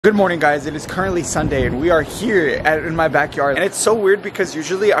Good morning, guys. It is currently Sunday and we are here in my backyard, and it's so weird because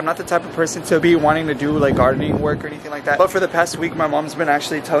usually I'm not the type of person to be wanting to do like gardening work or anything like that, but for the past week my mom's been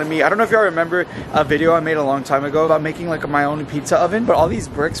actually telling me, I don't know if y'all remember a video I made a long time ago about making like my own pizza oven, but all these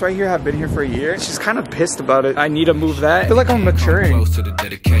bricks right here have been here for a year. She's kind of pissed about it. I need to move that. I feel like I'm maturing. Close to the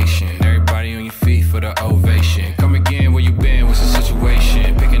dedication. Everybody on your feet for the ovation. Come again, where you been? What's the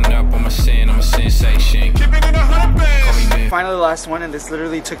situation? Picking up on my sin, I'm a sensation. Keeping it 100. Finally, the last one, and this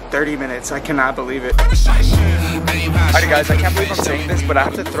literally took 30 minutes. I cannot believe it. Alright guys, I can't believe I'm saying this, but I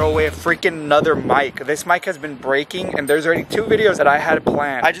have to throw away a freaking another mic. This mic has been breaking, and there's already 2 videos that I had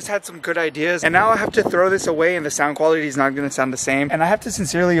planned. I just had some good ideas, and now I have to throw this away, and the sound quality is not going to sound the same. And I have to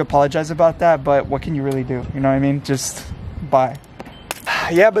sincerely apologize about that, but what can you really do? You know what I mean? Just bye.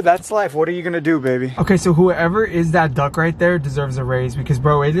 Yeah, but that's life. What are you gonna do, baby? Okay, so whoever is that duck right there deserves a raise, because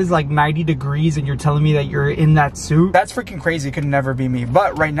bro, it is like 90 degrees and you're telling me that you're in that suit? That's freaking crazy. It could never be me.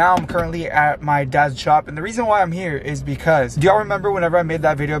 But right now I'm currently at my dad's shop, and the reason why I'm here is because, do y'all remember whenever I made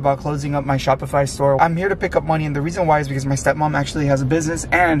that video about closing up my Shopify store? I'm here to pick up money, and the reason why is because my stepmom actually has a business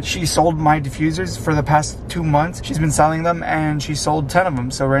and she sold my diffusers for the past 2 months. She's been selling them and she sold 10 of them.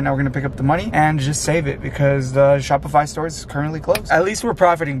 So right now we're gonna pick up the money and just save it because the Shopify store is currently closed. At least we're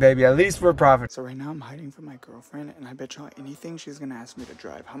profiting, baby. At least we're profiting. So right now I'm hiding from my girlfriend, and I bet y'all anything she's gonna ask me to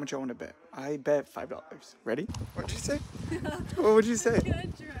drive. How much y'all want to bet? I bet $5. Ready? What'd you say? What would you say?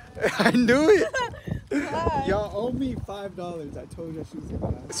 I knew it. Y'all owe me $5. I told you she was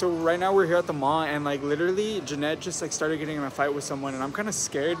gonna ask. So right now we're here at the mall, and like literally Jeanette just like started getting in a fight with someone, and I'm kind of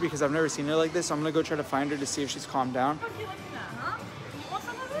scared because I've never seen her like this. So I'm gonna go try to find her to see if she's calmed down.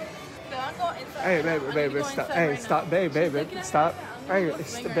 Hey, babe, stop. Hey, stop, babe, stop. Hey,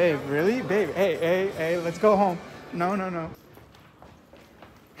 babe, really? Babe, hey, let's go home. No.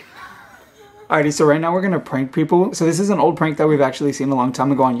 Alrighty, so right now we're gonna prank people. So this is an old prank that we've actually seen a long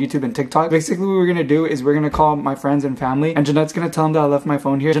time ago on YouTube and TikTok. Basically what we're gonna do is we're gonna call my friends and family, and Jeanette's gonna tell them that I left my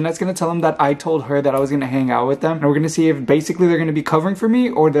phone here. Jeanette's gonna tell them that I told her that I was gonna hang out with them, and we're gonna see if basically they're gonna be covering for me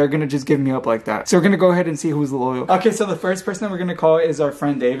or they're gonna just give me up like that. So we're gonna go ahead and see who's loyal. Okay, so the first person that we're gonna call is our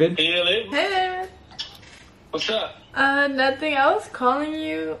friend David. Hey there. What's up? Nothing. I was calling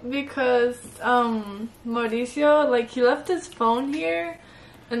you because Mauricio, like, he left his phone here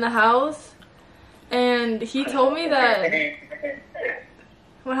in the house, and he told me that.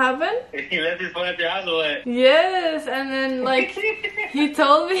 What happened? He left his phone at your house or what? Yes, and then like he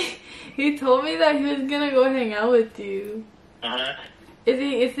told me that he was gonna go hang out with you.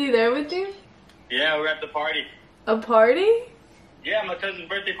 Is he there with you? Yeah, we're at the party. A party? Yeah, my cousin's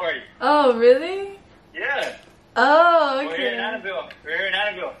birthday party. Oh, really? Yeah. Oh, okay. We're here in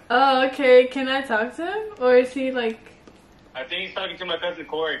Annabelle. Oh, okay. Can I talk to him? Or is he like... I think he's talking to my cousin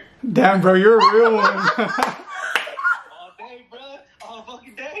Corey. Damn, bro, you're a real one. All day, bro. All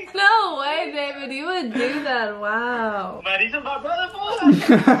fucking day. No way, David. You would do that. Wow. Man, he's my brother, boy.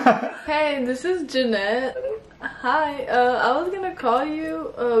 Hey, this is Jeanette. Hi. I was gonna call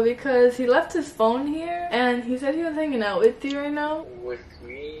you because he left his phone here, and he said he was hanging out with you right now. With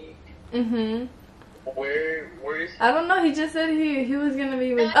me? Mm-hmm. Where is he? I don't know, he just said he was gonna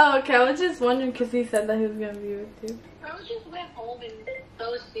be with... Oh, okay, I was just wondering because he said that he was gonna be with you. I was just went home and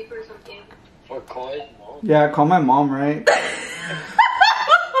fell asleep or something. Or call his mom? Yeah, call my mom, right?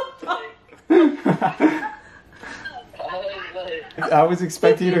 I was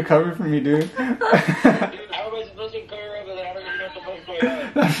expecting you to cover for me, dude. Dude, how am I supposed to cover up and I don't even know what the fuck's going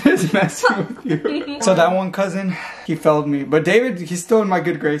on? I'm just messing with you. So that one cousin, he failed me. But David, he's still in my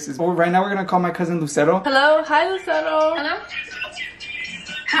good graces. Well, right now we're gonna call my cousin Lucero. Hello? Hi, Lucero. Hello?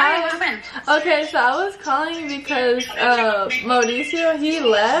 Hi, what happened? Okay, so I was calling because Mauricio, he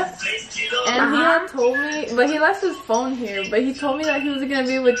left, and he had told me, but he left his phone here, but he told me that he was gonna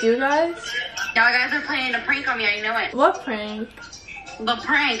be with you guys. Y'all guys are playing a prank on me, I know it. What prank? The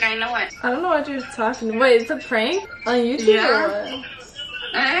prank, I know it. I don't know what you're talking about. Wait, it's a prank? On YouTube or what?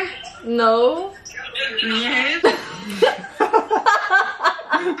 Eh? No. Yes.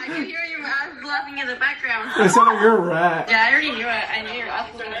 I can hear you laughing in the background. They said that you're a rat. Yeah, I already knew it. I knew you were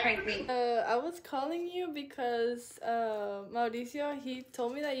also gonna prank me. I was calling you because Mauricio, he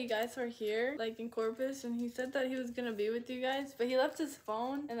told me that you guys were here, like in Corpus, and he said that he was gonna be with you guys, but he left his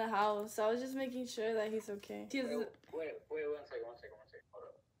phone in the house. So I was just making sure that he's okay. Wait, one second. Hold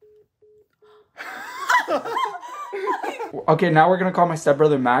up. Okay, now we're gonna call my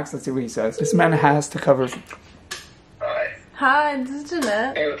stepbrother Max. Let's see what he says. This man has to cover. Alright. Hi, this is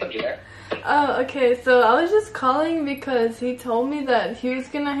Jeanette. Hey, what's up, Jeanette? Oh, okay, so I was just calling because he told me that he was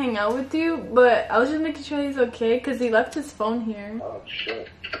gonna hang out with you, but I was just making sure he's okay because he left his phone here. Oh, shit.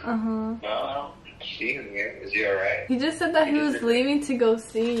 Uh-huh. No, See him here. Is he alright? He just said that he was leaving to go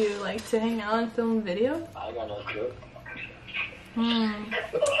see you, like to hang out and film a video. I got no clue. Hmm.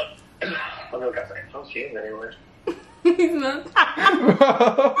 Oh no, guys, I don't see him anywhere. He's not.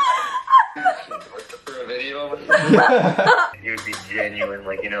 For a video? You would be genuine,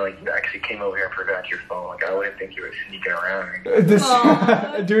 like, you know, like you actually came over here and forgot your phone. Like, I wouldn't think you were sneaking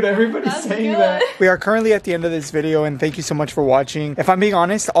around. Dude, everybody's That's saying good. that. We are currently at the end of this video, and thank you so much for watching. If I'm being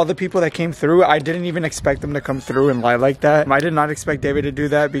honest, all the people that came through, I didn't even expect them to come through and lie like that. I did not expect David to do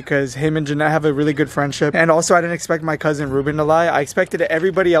that because him and Jeanette have a really good friendship. And also, I didn't expect my cousin Ruben to lie. I expected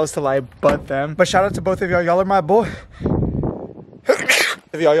everybody else to lie but them. But shout out to both of y'all. Y'all are my boy.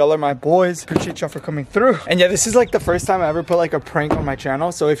 If y'all are my boys, appreciate y'all for coming through. And yeah, this is like the first time I ever put like a prank on my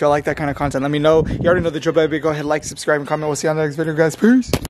channel. So if y'all like that kind of content, let me know. You already know the drill, baby. Go ahead, like, subscribe, and comment. We'll see you on the next video, guys. Peace.